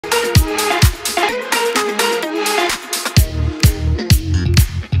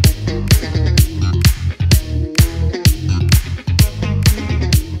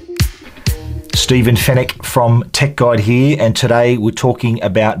Stephen Fenech from Tech Guide here, and today we're talking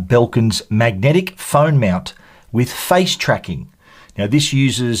about Belkin's magnetic phone mount with face tracking. Now this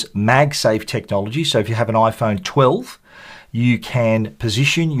uses MagSafe technology, so if you have an iPhone 12, you can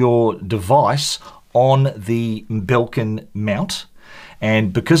position your device on the Belkin mount.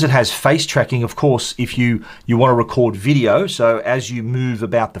 And because it has face tracking, of course, if you want to record video, so as you move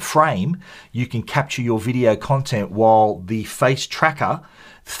about the frame, you can capture your video content while the face tracker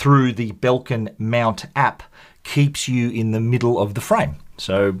through the Belkin Mount app keeps you in the middle of the frame.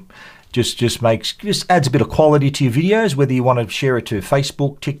 So just adds a bit of quality to your videos, whether you want to share it to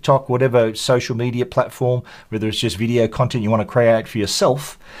Facebook, TikTok, whatever social media platform, whether it's just video content you want to create for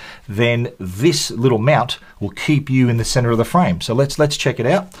yourself, then this little mount will keep you in the center of the frame. So let's check it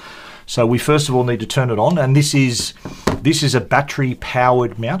out. So we first of all need to turn it on, and this is a battery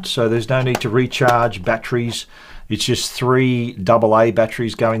powered mount, so there's no need to recharge batteries. It's just 3 AA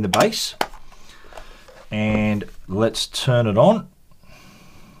batteries go in the base. And let's turn it on.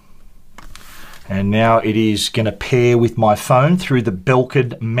 And now it is going to pair with my phone through the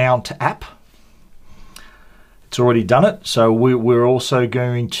Belkin Mount app. It's already done it. So we're also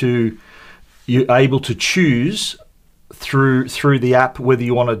going to, you're able to choose through the app whether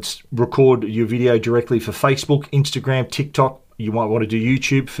you want to record your video directly for Facebook, Instagram, TikTok, you might want to do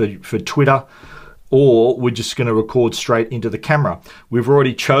YouTube for Twitter, or we're just going to record straight into the camera. We've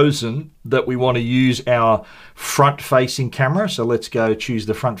already chosen that we want to use our front-facing camera, so let's go choose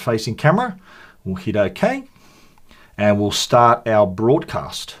the front-facing camera. We'll hit OK, and we'll start our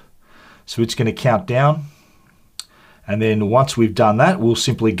broadcast. So it's going to count down, and then once we've done that, we'll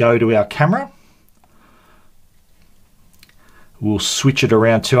simply go to our camera. We'll switch it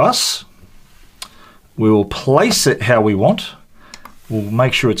around to us. We will place it how we want. We'll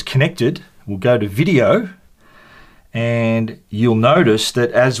make sure it's connected. We'll go to video, and you'll notice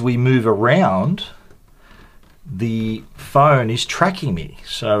that as we move around, the phone is tracking me.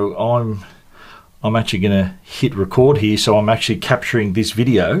 So I'm actually going to hit record here, so I'm actually capturing this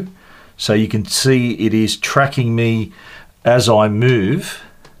video. So you can see it is tracking me as I move.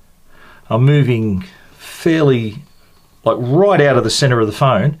 I'm moving fairly, like right out of the center of the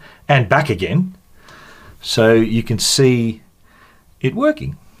phone and back again. So you can see it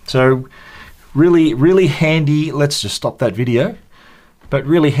working. So really handy. Let's just stop that video. But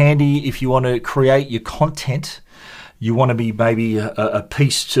really handy if you want to create your content. You want to be maybe a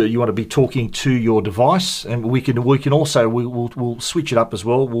piece to, you want to be talking to your device, and we can also we'll switch it up as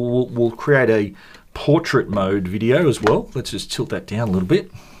well. We'll create a portrait mode video as well. Let's just tilt that down a little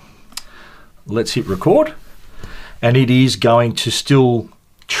bit. Let's hit record, and it is going to still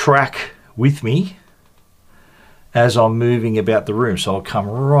track with me as I'm moving about the room. So I'll come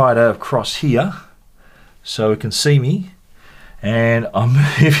right across here so it can see me, and I'm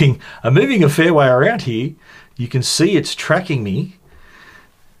moving a fair way around here. You can see it's tracking me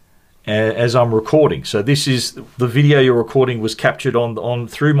as I'm recording. So this is the video you're recording was captured on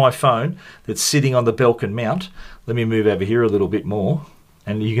through my phone that's sitting on the Belkin mount. Let me move over here a little bit more,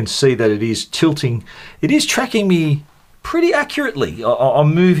 and you can see that it is tilting. It is tracking me pretty accurately.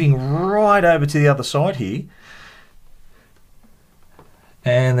 I'm moving right over to the other side here,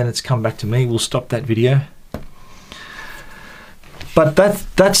 and then it's come back to me. We'll stop that video. But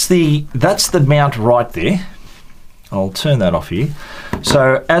that's the mount right there. I'll turn that off here.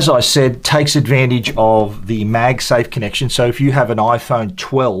 So as I said, takes advantage of the MagSafe connection. So if you have an iPhone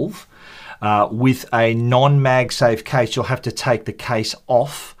 12 with a non-MagSafe case, you'll have to take the case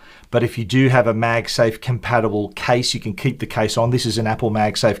off. But if you do have a MagSafe compatible case, you can keep the case on. This is an Apple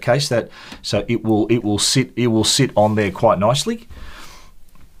MagSafe case, so it will sit on there quite nicely.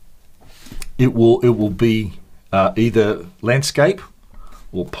 It will be either landscape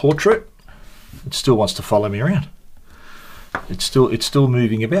or portrait. It still wants to follow me around. It's still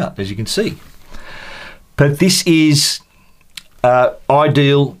moving about, as you can see. But this is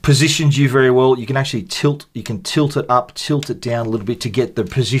ideal, positions you very well. You can actually tilt it up, tilt it down a little bit to get the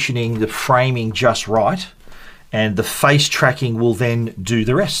positioning, the framing just right, and the face tracking will then do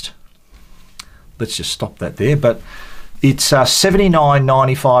the rest. Let's just stop that there. But it's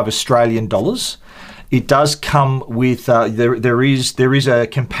 $79.95 Australian dollars. It does come with, there is a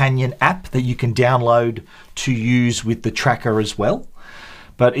companion app that you can download to use with the tracker as well.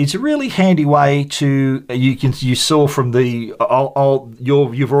 But it's a really handy way to, you saw from the,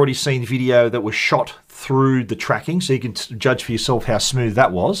 you've already seen video that was shot through the tracking, so you can judge for yourself how smooth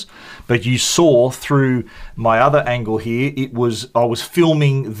that was. But you saw through my other angle here, I was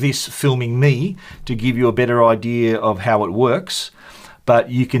filming me to give you a better idea of how it works. But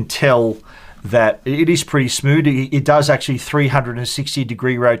you can tell that it is pretty smooth. It does actually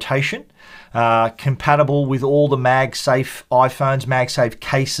 360-degree rotation, compatible with all the MagSafe iPhones, MagSafe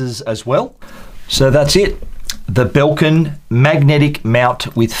cases as well. So that's it. The Belkin Magnetic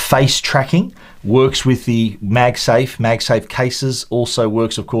Mount with face tracking works with the MagSafe cases. Also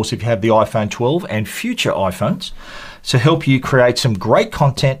works, of course, if you have the iPhone 12 and future iPhones, to help you create some great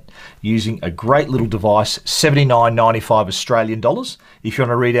content using a great little device, $79.95 Australian dollars. If you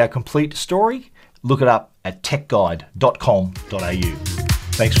want to read our complete story, look it up at techguide.com.au.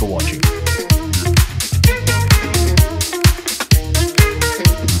 Thanks for watching.